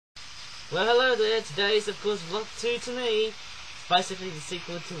Well, hello there. Today is, of course, vlog 2 to me. It's basically the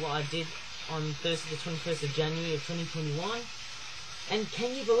sequel to what I did on Thursday the 21st of January of 2021. And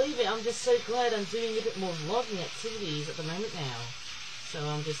can you believe it? I'm just so glad I'm doing a bit more vlogging activities at the moment now. So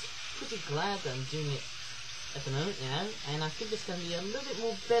I'm just pretty glad that I'm doing it at the moment now. And I think it's going to be a little bit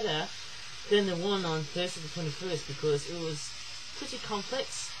more better than the one on Thursday the 21st because it was pretty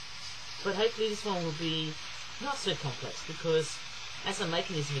complex. But hopefully this one will be not so complex because as I'm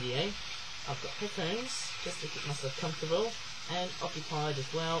making this video, I've got headphones just to keep myself comfortable and occupied as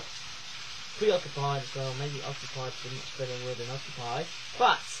well. Preoccupied as well, maybe occupied is a much better word than occupied.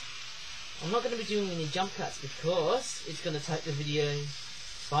 But I'm not going to be doing any jump cuts because it's going to take the video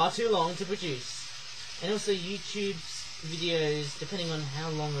far too long to produce. And also YouTube's videos, depending on how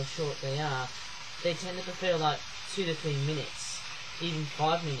long or short they are, they tend to prefer like 2 to 3 minutes, even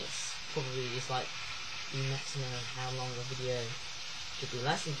 5 minutes probably is like the maximum of how long a video should be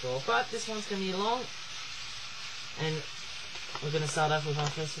lasting for. But this one's going to be long, and we're going to start off with our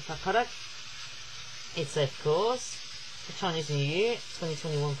first product. It's of course the Chinese New Year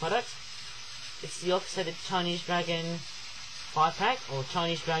 2021 product. It's the oxidated Chinese Dragon 5-pack, or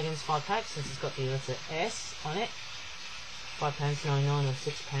Chinese Dragons 5-pack, since it's got the letter S on it. £5.99 or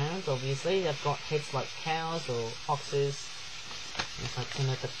 £6, obviously. They've got heads like cows or oxes. And if I turn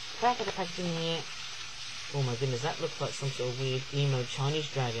out the back of the packaging here, oh my goodness, that looks like some sort of weird emo Chinese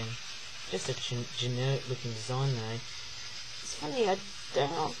dragon. Just a generic looking design though. It's funny, I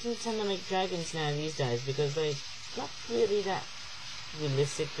don't often tend to make dragons now these days because they're not really that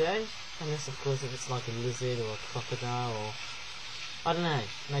realistic though. Unless of course if it's like a lizard or a crocodile or, I don't know,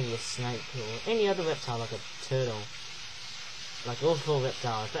 maybe a snake or any other reptile like a turtle. Like all 4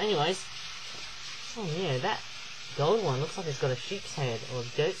 reptiles. But anyways, oh yeah, that gold one looks like it's got a sheep's head or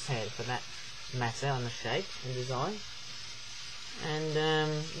a goat's head for that matter on the shape and design. And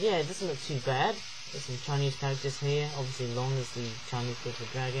yeah, it doesn't look too bad. There's some Chinese characters here, obviously long as the Chinese word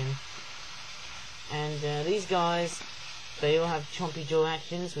for dragon. And these guys, they all have chompy jaw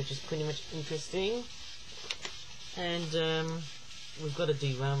actions, which is pretty much interesting. And we've got a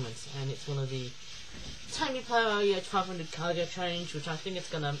derailment, and it's one of the Tiny Power 500 cargo trains, which I think it's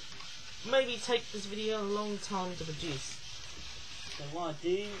gonna maybe take this video a long time to produce. So what I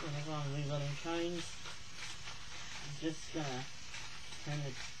do whenever I'm rerunning trains, I'm just gonna turn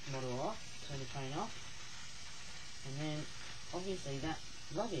the model off, turn the train off, and then obviously that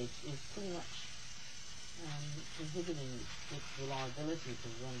luggage is pretty much inhibiting its reliability to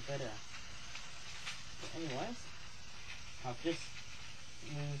run better. But anyways, I've just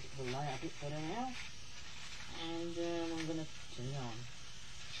moved the layout a bit better now, and I'm gonna turn it on.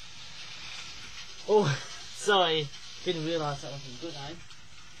 Oh, sorry. Didn't realise that wasn't good, eh?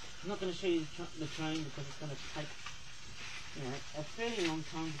 I'm not going to show you the train because it's going to take, you know, a fairly long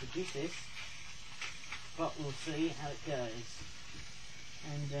time to produce this. But we'll see how it goes.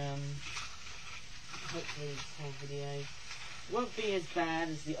 And hopefully this whole video won't be as bad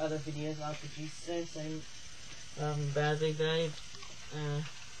as the other videos I've produced. So badly, Dave.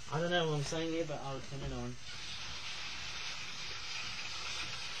 I don't know what I'm saying here, but I'll turn it on.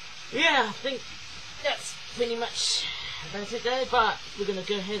 Yeah, I think that's pretty much about it there, but we're going to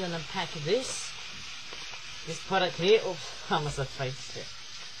go ahead and unpack this product here. Oh, I must have faced it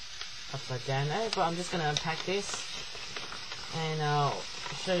upside down there, but I'm just going to unpack this and I'll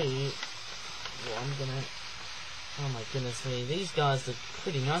show you what I'm going to, oh my goodness me, these guys look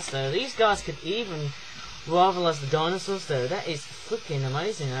pretty nice though. These guys could even rival as the dinosaurs though. That is freaking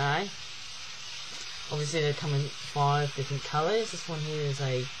amazing, eh? Obviously they come in 5 different colours. This one here is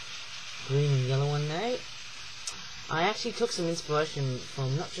a green and yellow one now. I actually took some inspiration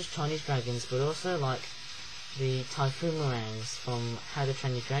from not just Chinese dragons, but also like the Typhoon Morangs from How to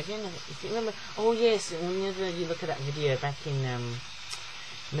Train Your Dragon. If you remember, oh yes, whenever you look at that video back in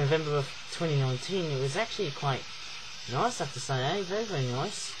November of 2019, it was actually quite nice, I have to say, eh? Very, very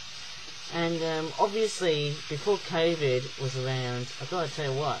nice. And obviously, before COVID was around, I've got to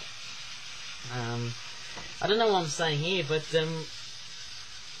tell you what, I don't know what I'm saying here, but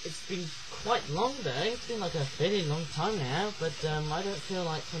it's been quite long though. It's been like a fairly long time now, but I don't feel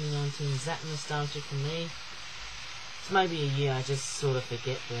like 2019 is that nostalgic for me. It's maybe a year I just sort of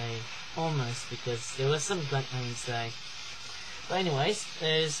forget though, almost, because there were some great moments though. But anyways,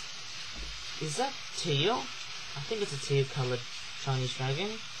 is that teal? I think it's a teal coloured Chinese dragon.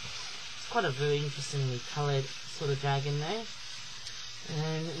 It's quite a very interestingly coloured sort of dragon there.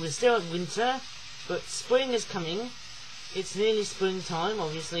 And we're still at winter, but spring is coming. It's nearly springtime,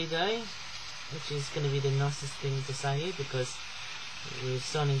 obviously, though, which is going to be the nicest thing to say here because we're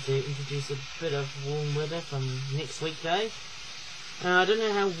starting to introduce a bit of warm weather from next week, though. I don't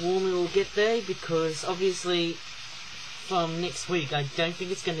know how warm it will get there, because obviously from next week I don't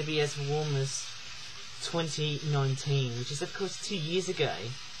think it's going to be as warm as 2019, which is of course 2 years ago.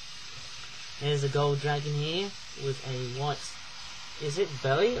 There's a gold dragon here with a white, is it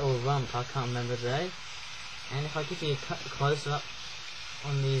belly or rump? I can't remember though. And if I give you a close up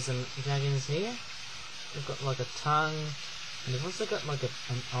on these dragons here, they've got like a tongue, and they've also got like an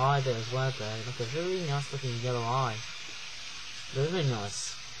eye there as well though, like a very nice looking yellow eye. Very, very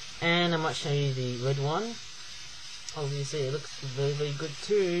nice. And I might show you the red one. Obviously it looks very, very good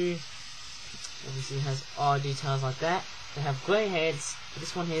too. Obviously it has eye details like that. They have grey heads, but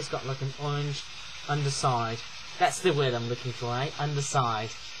this one here's got like an orange underside. That's the word I'm looking for, eh?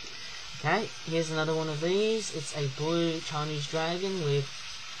 Underside. Okay, here's another one of these. It's a blue Chinese dragon with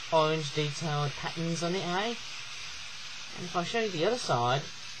orange detailed patterns on it, eh? And if I show you the other side,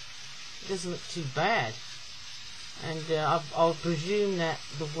 it doesn't look too bad. And I'll presume that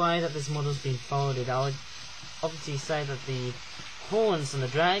the way that this model's been folded, I would obviously say that the horns on the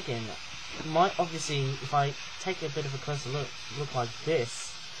dragon might obviously, if I take a bit of a closer look like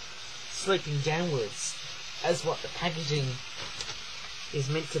this, sloping downwards, as what the packaging is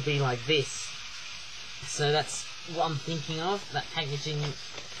meant to be, like this. So that's what I'm thinking of, that packaging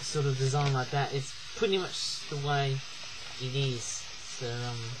sort of design like that. It's pretty much the way it is. So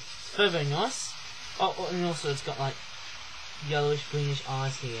it's very, very nice. Oh, and also it's got like yellowish greenish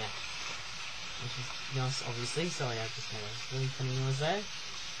eyes here, which is nice obviously. Sorry, I just made a really funny noise there.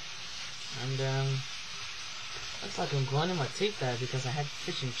 And looks like I'm grinding my teeth there because I had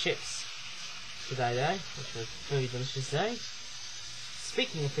fish and chips today though, which was very delicious though.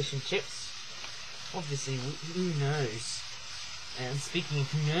 Speaking of fish and chips, obviously who knows? And speaking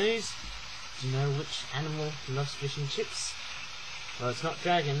of who knows, do you know which animal loves fish and chips? Well, it's not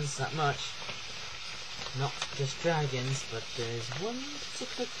dragons that much. Not just dragons, but there's one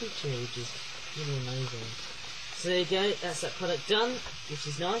particular creature which is really amazing. So there you go, that's that product done, which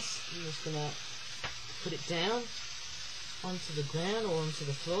is nice. I'm just gonna put it down onto the ground or onto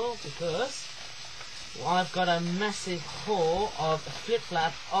the floor because I've got a massive haul of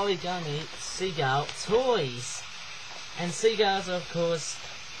flip-flap origami Seagull toys. And Seagulls are, of course,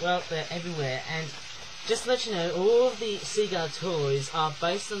 well, they're everywhere. And just to let you know, all of the Seagull toys are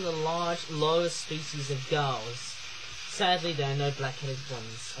based on the large, lowest species of gulls. Sadly, there are no black-headed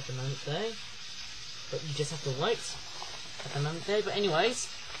ones at the moment, though. But you just have to wait at the moment, though. But anyways,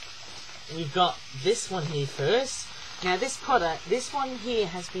 we've got this one here first. Now, this product, this one here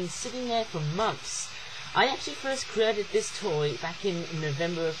has been sitting there for months. I actually first created this toy back in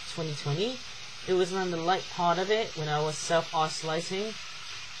November of 2020. It was around the late part of it when I was self-isolating.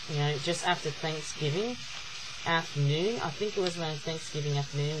 You know, just after Thanksgiving afternoon. I think it was around Thanksgiving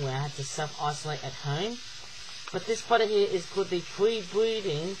afternoon where I had to self-isolate at home. But this product here is called the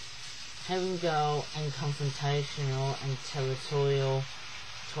Pre-Breeding Herring Gull and Confrontational and Territorial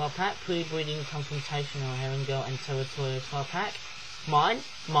 12-pack. Pre-Breeding Confrontational Herring Gull and Territorial 12-pack. Mine.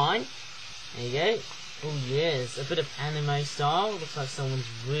 There you go. Oh yes, a bit of anime style. Looks like someone's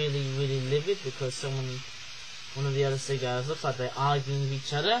really, really livid because one of the other seagulls, looks like they're arguing with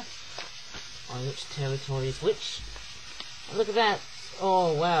each other on which territory is which. Look at that.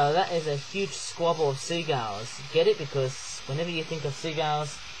 Oh wow, that is a huge squabble of seagulls. Get it? Because whenever you think of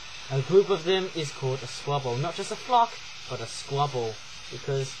seagulls, a group of them is called a squabble. Not just a flock, but a squabble.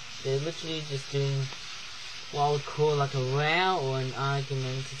 Because they're literally just doing what I would call like a row or an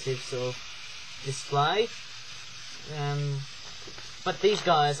argumentative sort of display. But these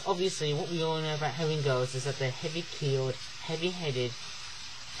guys, obviously, what we all know about herring gulls is that they're heavy-keeled, heavy-headed,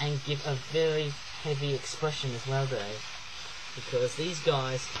 and give a very heavy expression as well, though. Because these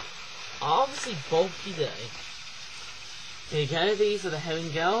guys are obviously bulky, though. There you go, these are the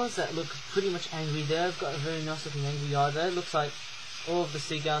herring gulls that look pretty much angry there. They've got a very nice-looking angry eye, though. Looks like all of the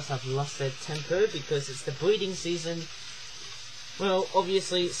seagulls have lost their temper because it's the breeding season. Well,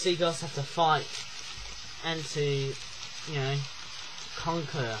 obviously, seagulls have to fight and to, you know,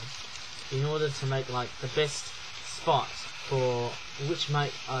 conquer in order to make, like, the best spot for which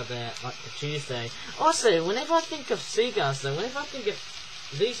mate are there, like, to choose there. Also, whenever I think of seagulls, though, whenever I think of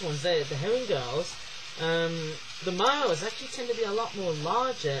these ones there, the herring gulls, the males actually tend to be a lot more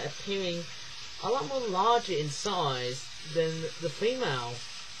larger, appearing a lot more larger in size than the female.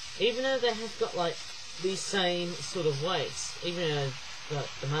 Even though they have got, like, these same sort of weights, even though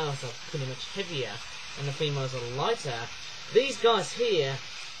the males are pretty much heavier and the females are lighter, these guys here,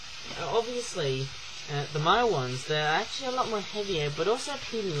 obviously, the male ones, they're actually a lot more heavier, but also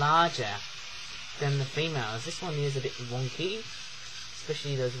pretty larger than the females. This one here is a bit wonky,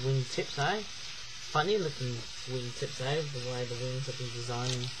 especially those wing tips, eh? Funny looking wingtips, eh? The way the wings have been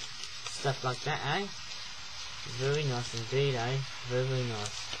designed, stuff like that, eh? Very nice indeed, eh? Very, very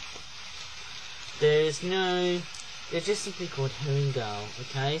nice. They're just simply called herring gull,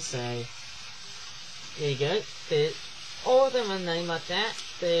 okay? So, there you go. All of them are named like that.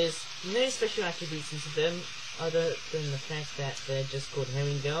 There's no special attributes into them, other than the fact that they're just called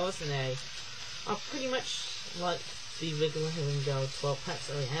herring gulls, and they are pretty much like the regular herring gull 12 packs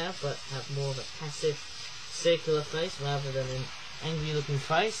that we have, but have more of a passive circular face rather than an angry looking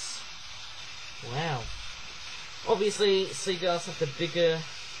face. Wow. Obviously, seagulls have the bigger,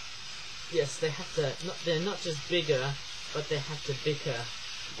 yes, they have to, they're not just bigger, but they have to bicker,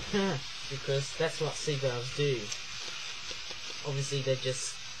 because that's what seagulls do. Obviously, they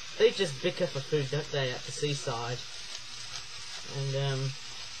just bicker for food, don't they, at the seaside. And,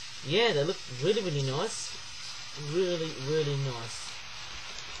 yeah, they look really, really nice. Really, really nice.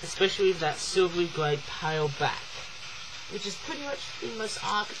 Especially with that silvery grey pale back, which is pretty much the most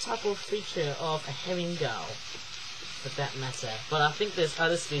archetypal feature of a herring gull, for that matter. But I think there's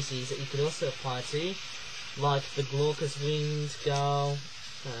other species that you could also apply to, like the glaucous winged gull,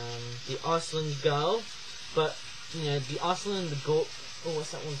 the Iceland gull, but, you know, the Iceland and the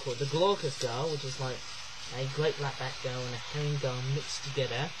what's that one called? The glaucous gull, which is like a great blackback gull and a herring gull mixed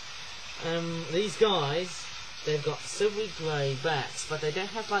together. These guys, they've got silvery grey backs, but they don't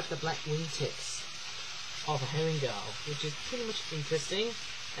have like the black wingtips of a herring gull, which is pretty much interesting.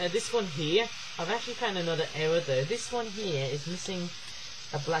 This one here, I've actually found another error though. This one here is missing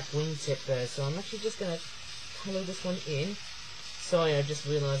a black wingtip though, so I'm actually just going to colour this one in. Sorry, I just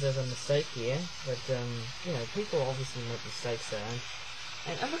realised there's a mistake here, but you know, people obviously make mistakes there.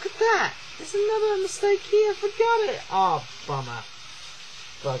 And look at that! There's another mistake here, I forgot it! Oh, bummer.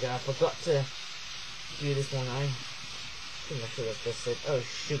 Bugger, I forgot to do this one, I think I should have just said, oh,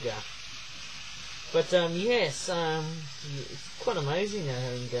 sugar. But, yes, it's quite amazing, the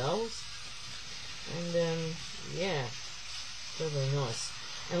herring gulls. And, yeah, very, very nice.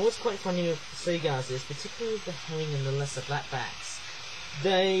 And what's quite funny with seagulls is, particularly with the herring and the lesser blackbacks,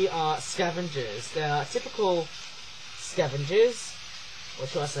 they are scavengers. They are typical scavengers, or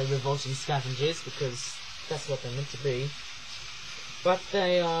should I say revolting scavengers, because that's what they're meant to be. But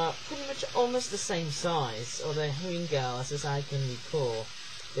they are pretty much almost the same size, although herring gulls, as I can recall,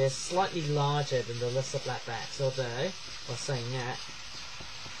 they're slightly larger than the lesser blackbacks, although, while saying that,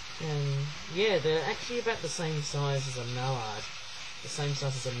 yeah, they're actually about the same size as a mallard. The same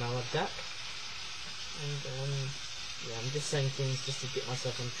size as a mallard duck. And, yeah, I'm just saying things just to get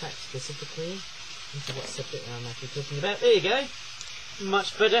myself on track specifically into what subject I'm actually talking about. There you go.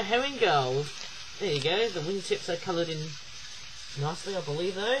 Much better herring gull. There you go. The wingtips are coloured in nicely, I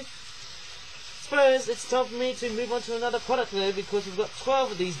believe, though. Suppose it's time for me to move on to another product, though, because we've got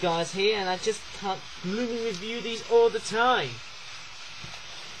 12 of these guys here, and I just can't blooming review these all the time.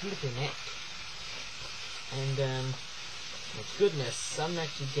 Flipping heck. And, my goodness, I'm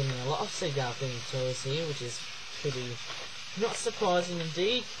actually getting a lot of seagull themed toys here, which is pretty not surprising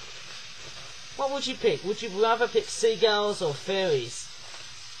indeed. What would you pick? Would you rather pick seagulls or fairies?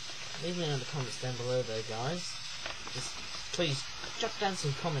 Leave me in the comments down below though, guys. Just please jot down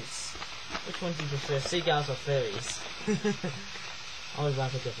some comments. Which one do you prefer, seagulls or fairies? I would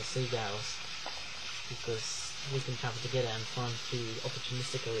rather go for seagulls, because we can travel together and find food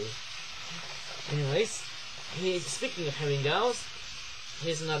opportunistically. Anyways, speaking of herring gulls,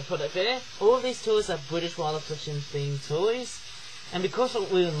 here's another product there. All of these toys are British Wildlife Collection themed toys, and because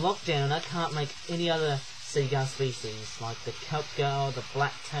we're in lockdown, I can't make any other seagull species, like the kelp gull, the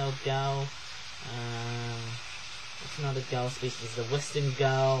black-tailed gull, what's another gull species, the western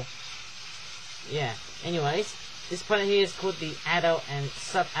gull. Yeah, anyways, this product here is called the adult and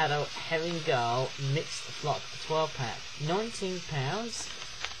sub-adult herring gull mixed flock 12 pack, £19.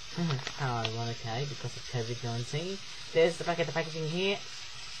 How ironic, eh, because of COVID-19. There's the back of the packaging here.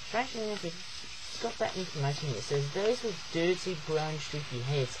 It's got that information here. It says, those with dirty brown streaky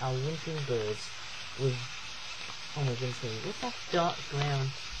heads are wintering birds with, oh my goodness me, with that dark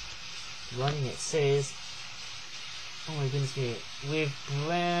brown writing it says, oh my goodness me, with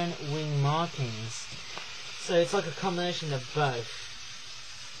brown wing markings. So it's like a combination of both.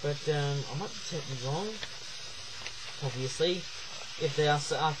 But I might be totally wrong, obviously. If they are,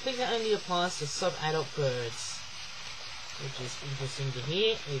 so I think it only applies to sub-adult birds, which is interesting to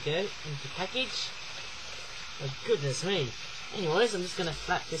hear. There you go, into package. Oh goodness me. Anyways, I'm just going to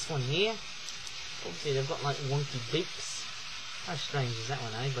flap this one here. Obviously they've got like wonky beaks. How strange is that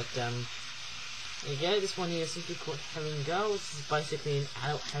one, eh? But there you go, this one here is simply called herring gull. This is basically an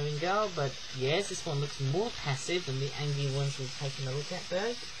adult herring gull, but yes, this one looks more passive than the angry ones we've taken a look at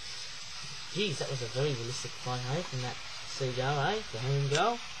though. Geez, that was a very realistic fly, hey, from that Seagull, eh? The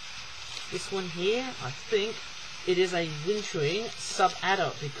herringull. This one here, I think, it is a wintering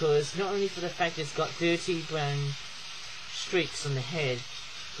sub-adult, because not only for the fact it's got dirty brown streaks on the head,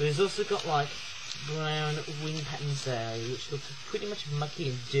 but it's also got like brown wing patterns there, which look pretty much mucky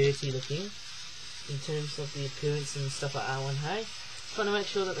and dirty looking in terms of the appearance and stuff like that one, hey? Trying to make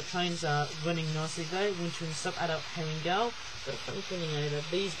sure that the trains are running nicely though. Wintering sub-adult herringull. But funny thing, you know, that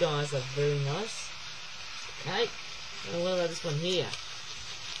these guys are very nice. Okay, and what about this one here?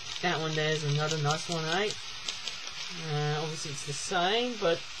 That one there's another nice one, eh? Obviously it's the same,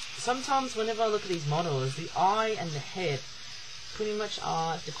 but sometimes whenever I look at these models, the eye and the head pretty much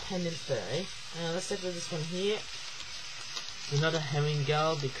are dependent there. Let's take a look at this one here. Another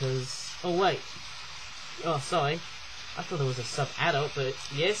herringull because... oh wait. Oh, sorry. I thought it was a sub-adult, but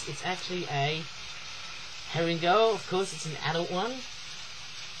yes, it's actually a herringull. Of course, it's an adult one.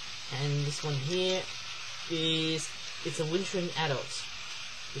 And this one here it's a wintering adult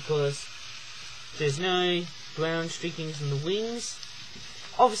because there's no brown streakings on the wings.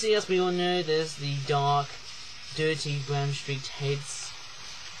 Obviously, as we all know, there's the dark, dirty brown streaked heads.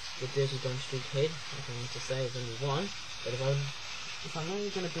 The dirty brown streaked head, I can to say is only one, but if I'm only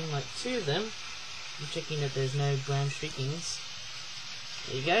going to bring like two of them, I'm checking that there's no brown streakings.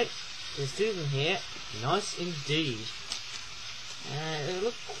 There you go. There's two of them here. Nice indeed. They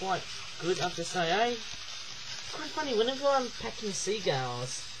look quite good, I have to say, eh? Quite funny, whenever I'm packing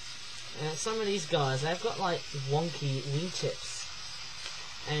seagulls, some of these guys, they've got like wonky wingtips.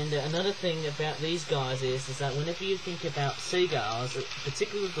 And another thing about these guys is that whenever you think about seagulls,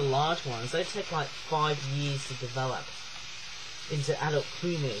 particularly the large ones, they take like 5 years to develop into adult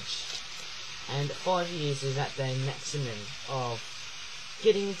plumage. And 5 years is at their maximum of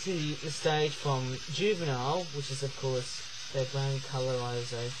getting to the stage from juvenile, which is of course their brown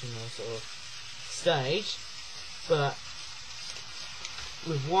colorization or sort of stage, but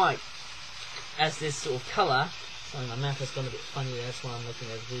with white as this sort of colour. Sorry, my mouth has gone a bit funny there, that's why I'm making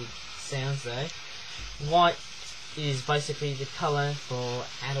those weird sounds there. White is basically the colour for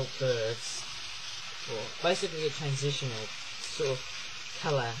adult birds, or basically a transitional sort of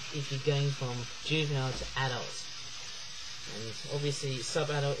colour if you're going from juvenile to adult. And obviously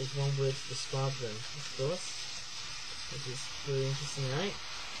sub-adult is one word to describe them, of course, which is very interesting, right?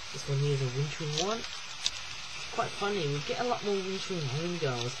 This one here is a wintering one. Quite funny, we get a lot more wintering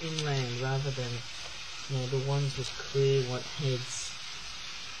herringulls inland rather than, you know, the ones with clear white heads.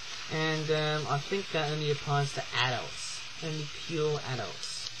 And I think that only applies to adults, only pure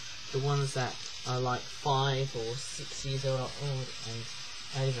adults, the ones that are like 5 or 6 years old and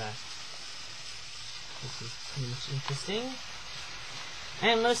over. This is pretty much interesting.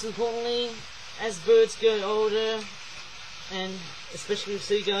 And most importantly, as birds go older, and especially with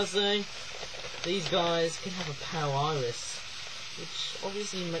seagulls though, these guys can have a pale iris, which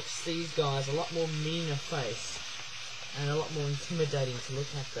obviously makes these guys a lot more meaner face and a lot more intimidating to look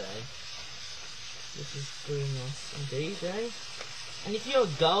at there, which is very nice indeed, eh? And if you're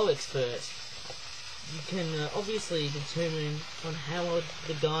a gull expert, you can obviously determine on how old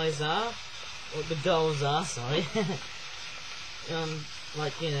the guys are, or the gulls are, sorry.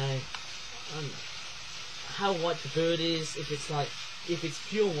 Like, you know, how white the bird is. If it's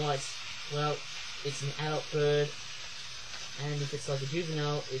pure white, well, it's an adult bird, and if it's like a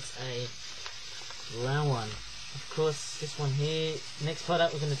juvenile, it's a brown one. Of course, this one here, next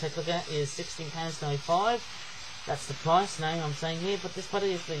product we're going to take a look at is £16.95. That's the price now I'm saying here, but this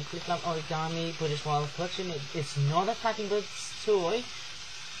product is the Click Club Origami British Wildlife Collection. It's not a packing goods toy.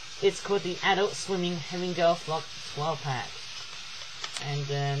 It's called the Adult Swimming Herringull Flock 12 pack. And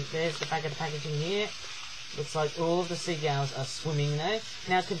there's the back of the packaging here. Looks like all of the seagulls are swimming now.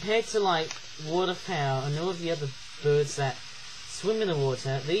 Now compared to like waterfowl and all of the other birds that swim in the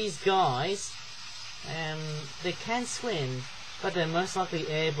water, these guys, they can swim, but they're most likely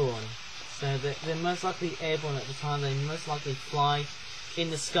airborne. So they're most likely airborne at the time. They most likely fly in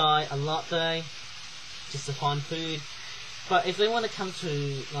the sky a lot though, just to find food. But if they want to come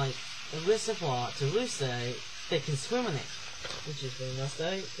to like a reservoir to roost though, they can swim in it, which is very nice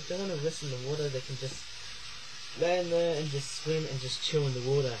though. If they want to rest in the water, they can just land there and just swim and just chill in the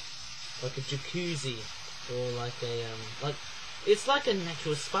water, like a jacuzzi, or like a like it's like a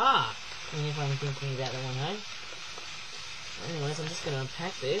natural spa. If I'm thinking about that one, hey. Anyways, I'm just gonna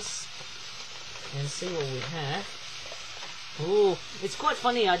unpack this and see what we have. Ooh, it's quite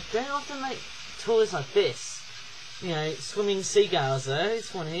funny. I don't often make toys like this. You know, swimming seagulls though.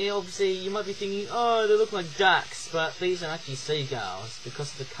 This one here, obviously you might be thinking, oh, they look like ducks, but these are actually seagulls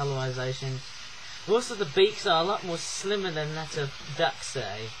because of the colorization. Also, the beaks are a lot more slimmer than that of ducks,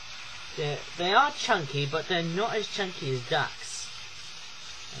 say. They are chunky, but they're not as chunky as ducks.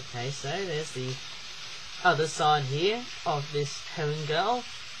 Okay, so there's the other side here of this herring gull.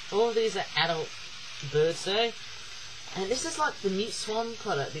 All these are adult birds though. And this is like the mute swan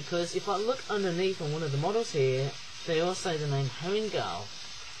product, because if I look underneath on one of the models here, they all say the name herring gull.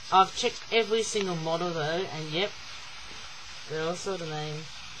 I've checked every single model though, and yep, they all say the name.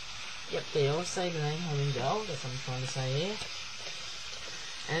 Yep, they all say the name herring gull. That's what I'm trying to say here.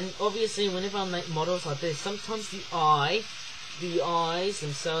 And obviously, whenever I make models like this, sometimes the eyes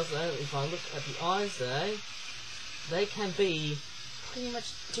themselves though, if I look at the eyes though, they can be pretty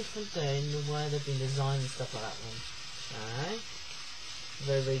much different though in the way they've been designed and stuff like that one. Alright.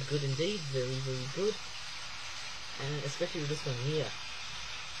 Very, very good indeed. Very, very good. And especially with this one here.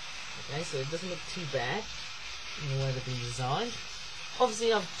 Okay, so it doesn't look too bad in the way they've been designed.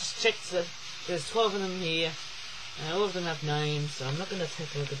 Obviously, I've just checked that there's 12 of them here. And all of them have names, so I'm not going to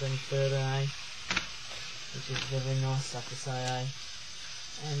take a look at them further, which is very nice, I have to say,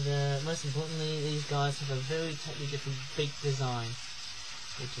 And most importantly, these guys have a very totally different beak design,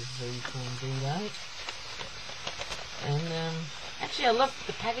 which is very cool indeed, And actually, I love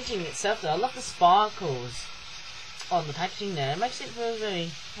the packaging itself, though. I love the sparkles on the packaging there. It makes it very,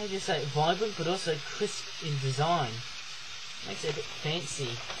 very, how do you say, vibrant, but also crisp in design. Makes it a bit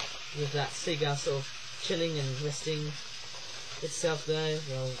fancy with that seagull sort of chilling and resting itself there,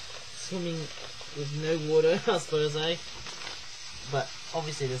 well, swimming with no water, I suppose, But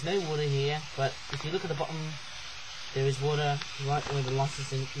obviously there's no water here, but if you look at the bottom, there is water right where the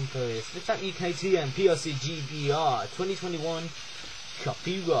licensing info is. Looks like UKTM PRC GBR 2021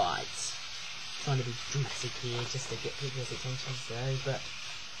 copyright. Trying to be dramatic here just to get people's attention, but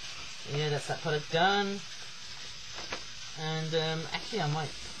yeah, that's that product done. And actually I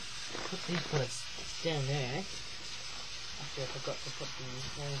might put these products down there. Actually, I forgot to put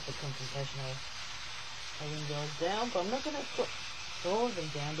the Confrontational herring gulls down, but I'm not going to put all of them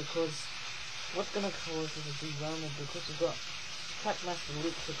down, because what's going to cause is a derailment, because we've got crackmaster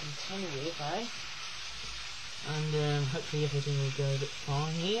lip to contend with, And hopefully everything will go a bit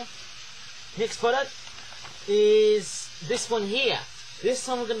fine here. Next product is this one here. This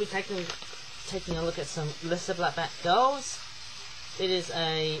time we're going to be taking a look at some lesser blackback gulls. It is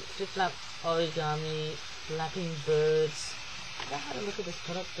a flip-flap origami flapping birds. Have I had a look at this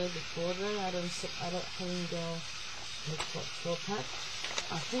product though before though? Adult herring gull mixed 12 pack.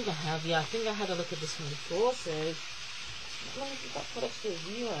 I think I have, yeah, I think I had a look at this one before, so not long as that product's to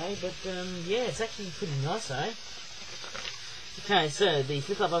review, but yeah, it's actually pretty nice, Okay, so the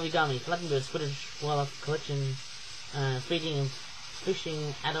flip-flap origami flapping birds footage wildlife collection, feeding and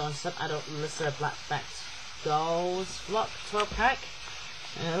fishing adult and sub-adult lesser black-backed gulls flock 12 pack.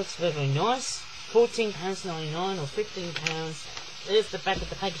 It looks very, very nice. £14.99 or £15. There's the back of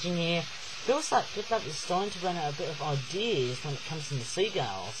the packaging here. Feels like flip-flap is starting to run out a bit of ideas when it comes to the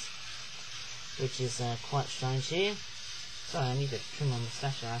seagulls, which is quite strange here. Sorry, I need to trim my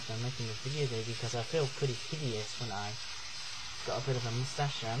moustache after I'm making the video there, because I feel pretty hideous when I got a bit of a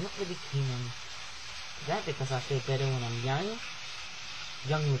moustache. I'm not really keen on that, because I feel better when I'm young.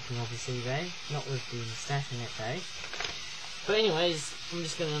 Young looking, obviously, though, not with the moustache in it, though. But anyways, I'm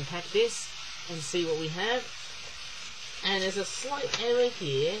just going to unpack this and see what we have. And there's a slight error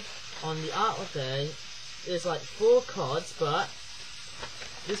here on the artwork though. There's like 4 cards, but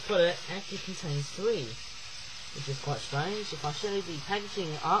this product actually contains 3, which is quite strange. If I show you the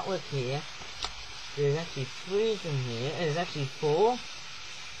packaging artwork here, there's actually 3 of them here. There's actually 4,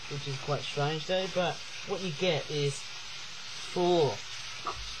 which is quite strange though, but what you get is 4.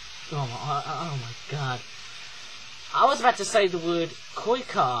 Oh my god. I was about to say the word koi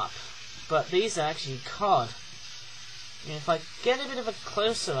carp, but these are actually cod. And if I get a bit of a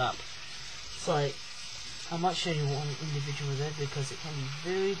closer up, so I might show you one individual there, because it can be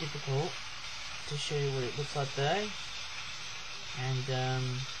very difficult to show you what it looks like there. And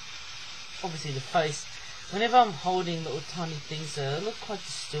obviously the face, whenever I'm holding little tiny things there, they look quite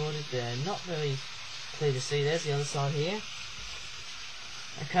distorted there, not very clear to see. There's the other side here.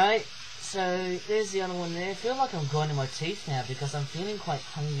 Okay, so there's the other one there. I feel like I'm grinding my teeth now, because I'm feeling quite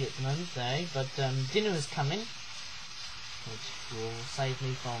hungry at the moment though, but dinner is coming, which will save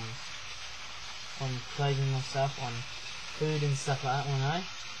me from craving myself on food and stuff like that one,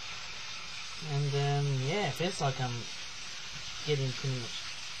 And yeah, it feels like I'm getting pretty much.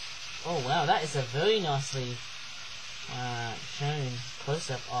 Oh wow, that is a very nicely shown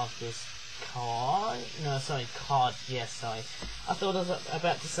close-up of this cod. No, sorry, cod. Yes, sorry. I thought I was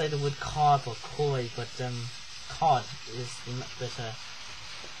about to say the word carp or koi, but cod is the much better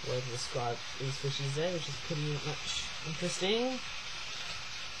way to describe these fishes there, which is pretty much interesting.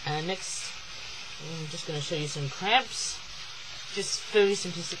 And next, I'm just going to show you some crabs. Just very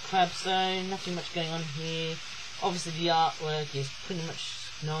simplistic crabs though, nothing much going on here. Obviously the artwork is pretty much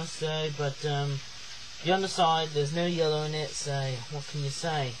nice though, but the underside, there's no yellow in it, so what can you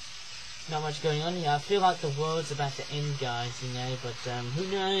say? Not much going on here. I feel like the world's about to end, guys, you know, but who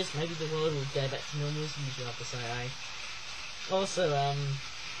knows, maybe the world will go back to normal, so you have to say, eh? Also,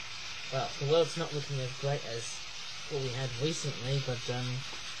 well, the world's not looking as great as what we had recently, but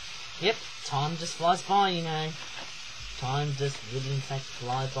yep, time just flies by, you know. Time just really in fact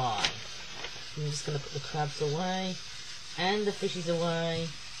fly by. I'm just going to put the crabs away, and the fishies away,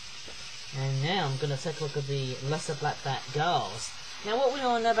 and now I'm going to take a look at the lesser blackback gulls. Now what we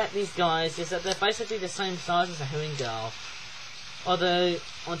all know about these guys is that they're basically the same size as a herring gull, although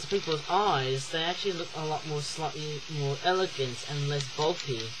onto people's eyes they actually look a lot more slightly more elegant and less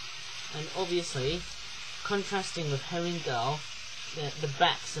bulky, and obviously contrasting with herring gull, the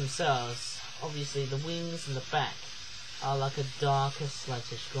backs themselves, obviously the wings and the back are like a darker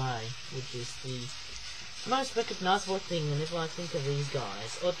slatish grey, which is the most recognisable thing whenever I think of these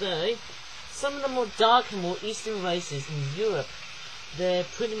guys. Although some of the more dark and more eastern races in Europe, they're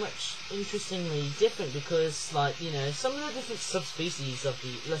pretty much interestingly different, because, like, you know, some of the different subspecies of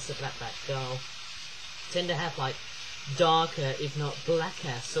the lesser blackback gull tend to have like darker, if not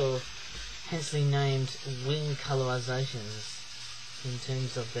blacker, sort of hensely named wing colorizations in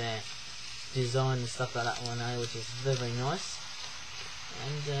terms of their design and stuff like that one, which is very, very nice.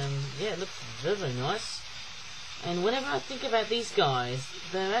 And yeah, it looks very, very nice. And whenever I think about these guys,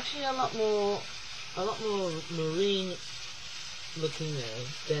 they're actually a lot more marine looking there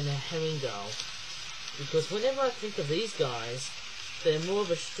than a herring gull, because whenever I think of these guys, they're more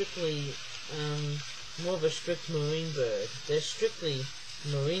of a strict marine bird. They're strictly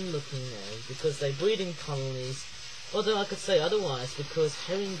marine looking there because they breed in colonies, although I could say otherwise, because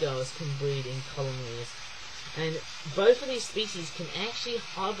herring gulls can breed in colonies, and both of these species can actually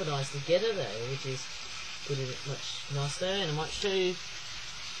hybridize together though, which is pretty much nice there. And I might show you,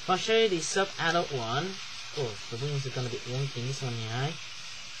 if I show you the sub-adult one, oh, the wings are going to be wonky, this one here,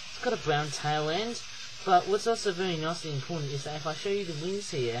 it's got a brown tail end, but what's also very nicely important is that if I show you the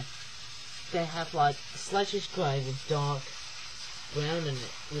wings here, they have like slatish grey with dark brown in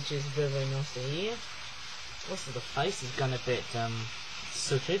it, which is very, very nice to hear. Also the face has gone a bit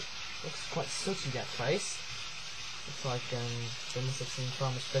sooted, looks quite sooty, that face. Looks like they must have seen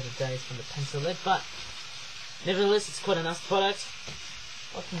far much better days from the pencil lead, but nevertheless it's quite a nice product.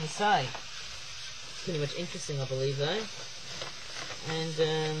 What can you say? Pretty much interesting, I believe, though. And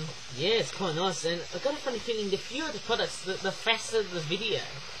yeah, it's quite nice. And I've got a funny feeling the fewer the products, the faster the video.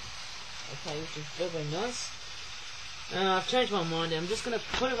 Okay, which is very, very nice. I've changed my mind. I'm just going to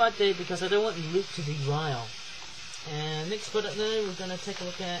put it right there because I don't want Luke to derail. And next product, though, we're going to take a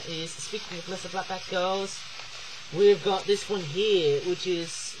look at is, speaking of lesser blackback gulls, we've got this one here, which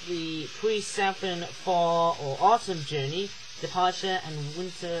is the pre-southern fall or autumn journey, departure and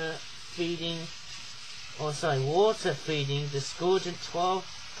winter feeding. Oh, sorry, water feeding, disgorgement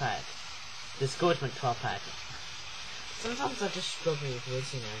 12-pack. Disgorgement 12-pack. Sometimes I just struggle with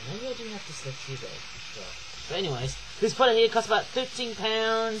words, you know. Maybe I didn't have to select you though. But anyways, this product here costs about £13.99.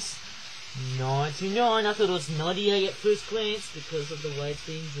 I thought it was 98 at first glance because of the way it's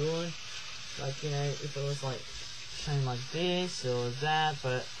being drawn. Like, you know, if it was like shown like this or that,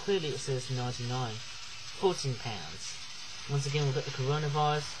 but clearly it says 99. £14. Once again, we've got the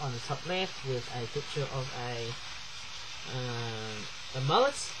coronavirus on the top left with a picture of a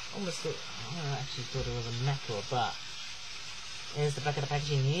mullet. Almost thought, I actually thought it was a mackerel, but there's the back of the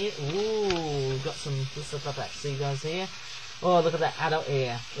packaging here. Ooh, we've got some stuff like that. See you guys here? Oh, look at that adult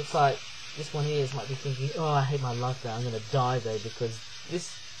ear. Looks like this one here might be thinking, oh, I hate my life though. I'm gonna die though, because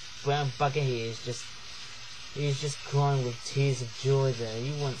this brown bugger here is just crying with tears of joy there.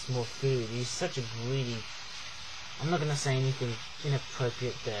 He wants more food. He's such a greedy, I'm not going to say anything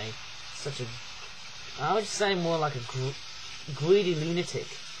inappropriate there. I would say more like a greedy lunatic.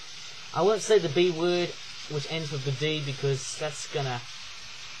 I won't say the B word, which ends with the D, because that's going to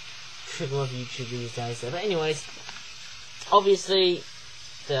trigger off YouTube these days. But anyways, obviously,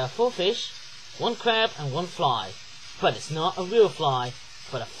 there are 4 fish, 1 crab, and 1 fly. But it's not a real fly,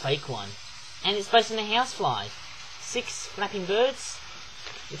 but a fake one. And it's based on a housefly. 6 flapping birds,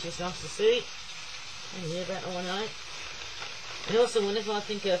 which is nice to see. And yeah, about all night. And also, whenever I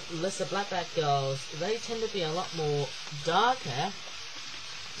think of lesser blackback gulls, they tend to be a lot more darker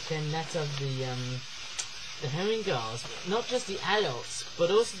than that of the herring gulls. Not just the adults, but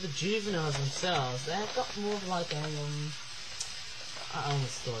also the juveniles themselves. They've got more of like a I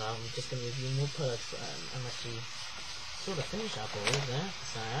almost thought I was just going to review more products. I'm actually sort of finish up all of that,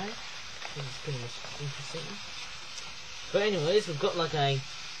 so this is pretty much interesting. But anyways, we've got like a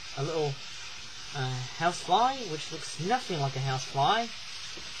little housefly, which looks nothing like a housefly.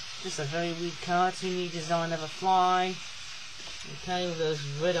 Just a very weird cartoony design of a fly. Okay, with those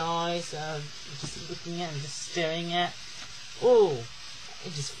red eyes, just looking at and just staring at. Oh,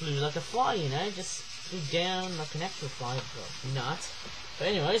 it just flew like a fly, you know, just flew down like an actual fly. Well, not. But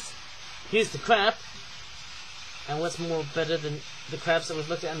anyways, here's the crab. And what's more better than the crabs that we've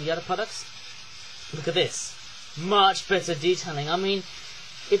looked at in the other products? Look at this. Much better detailing. I mean,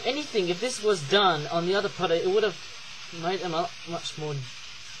 if anything, if this was done on the other product, it would have made them a lot much more,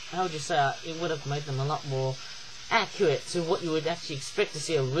 how would you say, it would have made them a lot more accurate to what you would actually expect to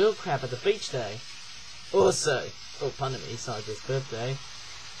see a real crab at the beach day. Also, oh pardon me, sorry, this birthday.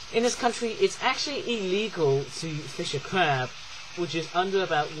 In this country, it's actually illegal to fish a crab which is under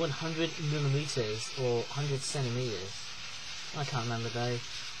about 100 millimeters or 100 centimeters. I can't remember though.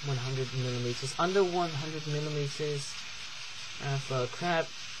 100 millimeters, under 100 millimeters for a crab.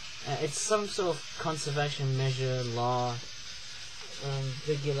 It's some sort of conservation measure, law,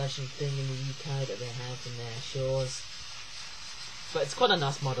 regulation thing in the UK that they have in their shores. But it's quite a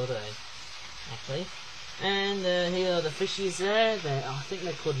nice model though, actually. And here are the fishies there. I think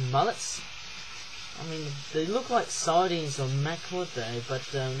they're called mullets. I mean, they look like sardines or mackerel though, but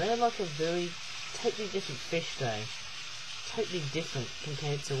they're like a very totally different fish though. Totally different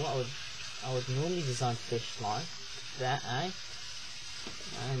compared to what I would normally design fish like that, eh?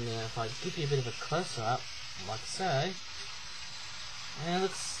 And if I give you a bit of a closer up, like so, and it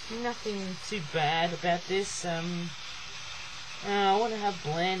looks nothing too bad about this. I wonder how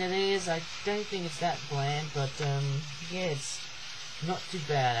bland it is. I don't think it's that bland, but yeah, it's not too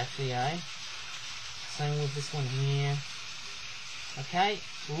bad actually, eh? Same with this one here. Okay.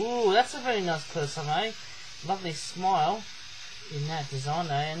 Ooh, that's a very nice close-up, eh? Lovely smile in that design,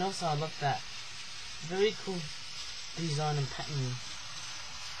 eh? And also I love that very cool design and pattern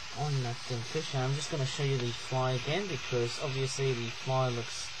on that fish. I'm just going to show you the fly again because obviously the fly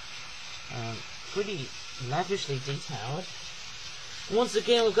looks pretty lavishly detailed. Once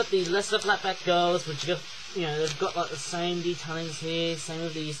again, we've got the lesser flatback gulls, which got, you know, they've got like the same detailings here, same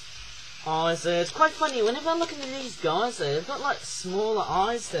with these eyes there. It's quite funny, whenever I'm looking at these guys there, they've got like smaller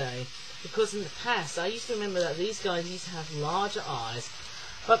eyes there, because in the past, I used to remember that these guys used to have larger eyes,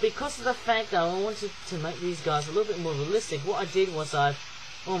 but because of the fact that I wanted to make these guys a little bit more realistic, what I did was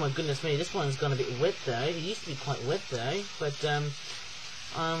oh my goodness me, this one's gone a bit wet though. It used to be quite wet though, but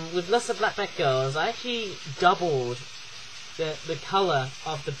with lesser blackback gulls, I actually doubled the colour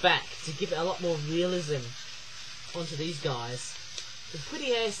of the back to give it a lot more realism onto these guys. It's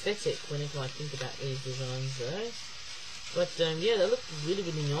pretty aesthetic whenever I think about these designs though. But yeah, they look really,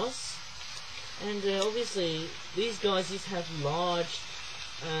 really nice. And obviously, these guys used to have large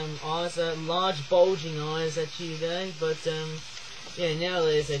eyes, large bulging eyes actually though. But yeah,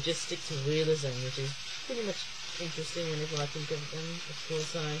 nowadays they just stick to realism, which is pretty much interesting whenever I think of them, of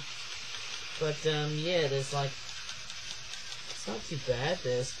course. But yeah, there's like, it's not too bad.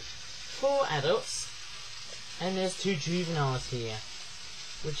 There's 4 adults, and there's 2 juveniles here,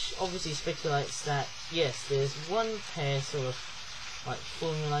 which obviously speculates that, yes, there's one pair sort of like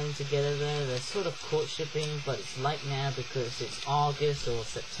formulating together there. They're sort of courtshipping, but it's late now because it's August or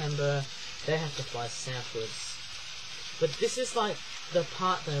September. They have to fly southwards. But this is like the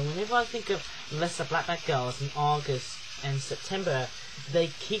part though, whenever I think of lesser blackback gulls in August and September, they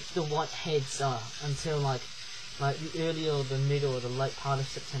keep the white heads until like the early or the mid or the late part of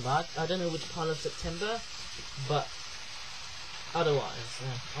September. I don't know which part of September, but otherwise,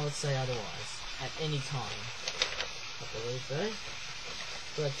 I would say otherwise, at any time, I believe so.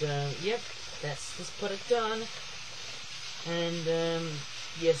 But yep, that's this product done. And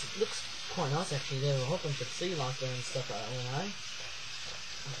yes, it looks quite nice actually. There were a whole bunch of sea life there and stuff like that, you know.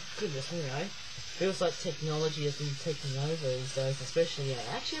 Goodness me, eh? Feels like technology has been taking over these days, especially,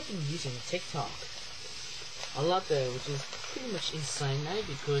 actually I've been using TikTok a lot there, which is pretty much insane now,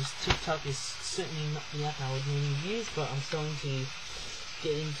 because TikTok is certainly not the app I would normally use, but I'm starting to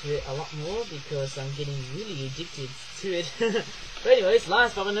get into it a lot more because I'm getting really addicted to it. But anyways,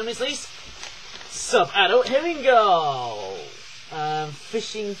 last but not least, Subadult Herring Gull!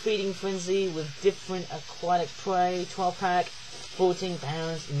 Fishing feeding frenzy with different aquatic prey, 12-pack, £14,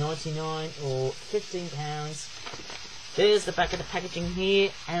 $99 or £15. There's the back of the packaging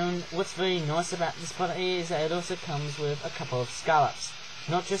here, and what's very nice about this product is that it also comes with a couple of scallops.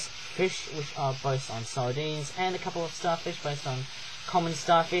 Not just fish, which are based on sardines, and a couple of starfish based on common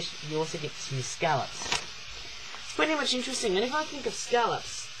starfish. You also get 2 scallops. It's pretty much interesting, and if I think of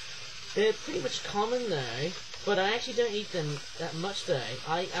scallops, they're pretty much common though but I actually don't eat them that much though.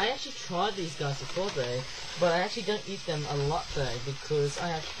 I actually tried these guys before though, but I actually don't eat them a lot though, because I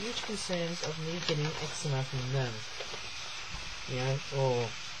have huge concerns of me getting eczema from them. You know, or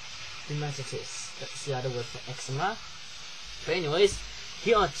dermatitis. That's the other word for eczema. But anyways,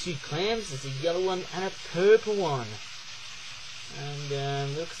 here are two clams. There's a yellow one and a purple one.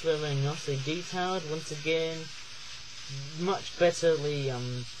 And looks very nicely detailed. Once again, much betterly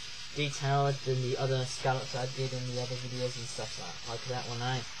detailed than the other scallops I did in the other videos and stuff like that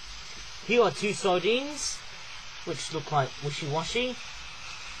one. Here are two sardines, which look like wishy-washy.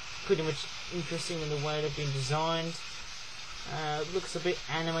 Pretty much interesting in the way they've been designed. Looks a bit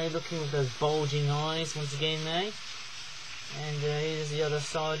anime looking with those bulging eyes once again though. And here's the other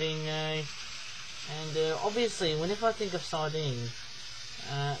sardine now. And obviously, whenever I think of sardine,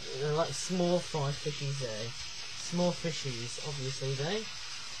 they're like small fry fishies there. Small fishies, obviously though.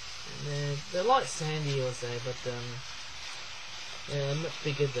 And they're like sand eels though, but they're much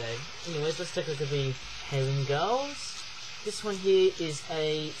bigger though. Anyways, let's take a look at the herring gulls. This one here is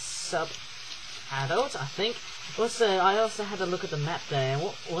a Subadult, I think. Also, I also had a look at the map there, and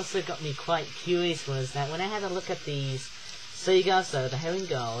what also got me quite curious was that when I had a look at these seagulls though, the herring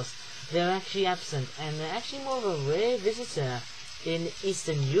gulls, they're actually absent, and they're actually more of a rare visitor in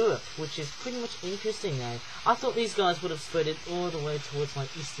Eastern Europe, which is pretty much interesting though. I thought these guys would have spread it all the way towards like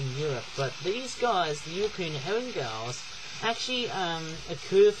Eastern Europe, but these guys, the European herring gulls, actually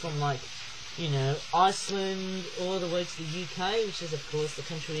occur from like, you know, Iceland all the way to the UK, which is of course the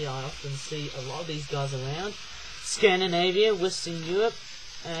country I often see a lot of these guys around. Scandinavia, Western Europe,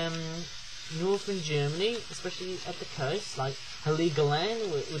 northern Germany, especially at the coast, like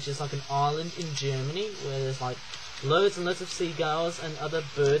Heligoland, which is like an island in Germany, where there's like loads and loads of seagulls and other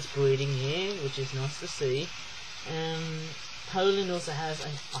birds breeding here, which is nice to see. Poland also has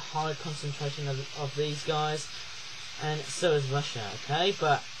a high concentration of these guys, and so is Russia, okay?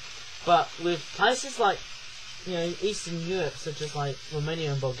 But with places like, you know, Eastern Europe, such as like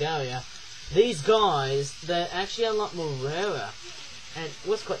Romania and Bulgaria, these guys, they're actually a lot more rarer. And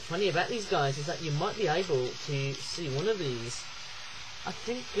what's quite funny about these guys is that you might be able to see one of these. I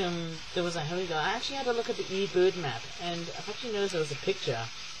think there was a herring gull. I actually had a look at the eBird map, and I've actually noticed there was a picture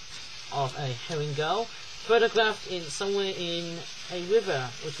of a herring gull photographed in somewhere in a river,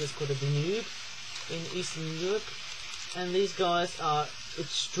 which was called a Danube in Eastern Europe. And these guys are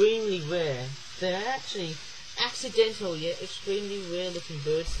extremely rare. They're actually accidental yet extremely rare looking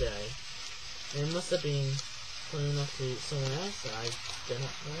birds though. They must have been flown off to somewhere else that I do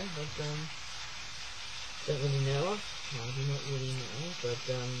not know, but don't really know of. No, I do not really know, but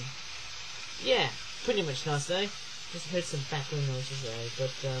yeah, pretty much nice though. Just heard some background noises though,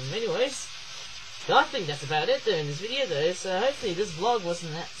 but anyways, I think that's about it though in this video though, so hopefully this vlog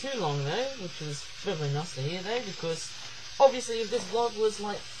wasn't that too long though, which was very nice to hear though, because obviously if this vlog was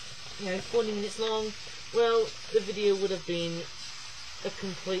like, you know, 40 minutes long, well, the video would have been a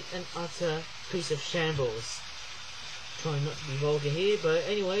complete and utter piece of shambles. Trying not to be vulgar here, but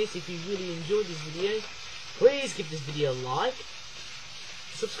anyways, if you really enjoyed this video, please give this video a like,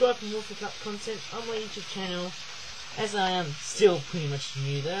 subscribe for more pickup content on my YouTube channel, as I am still pretty much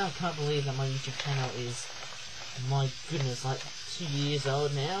new there. I can't believe that my YouTube channel is, my goodness, like 2 years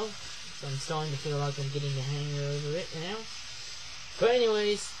old now, so I'm starting to feel like I'm getting the hang over it now. But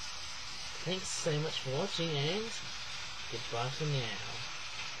anyways, thanks so much for watching, and goodbye for now.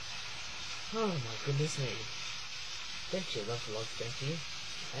 Oh my goodness me. Don't you love vlogs, don't you?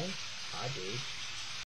 Hey, I do.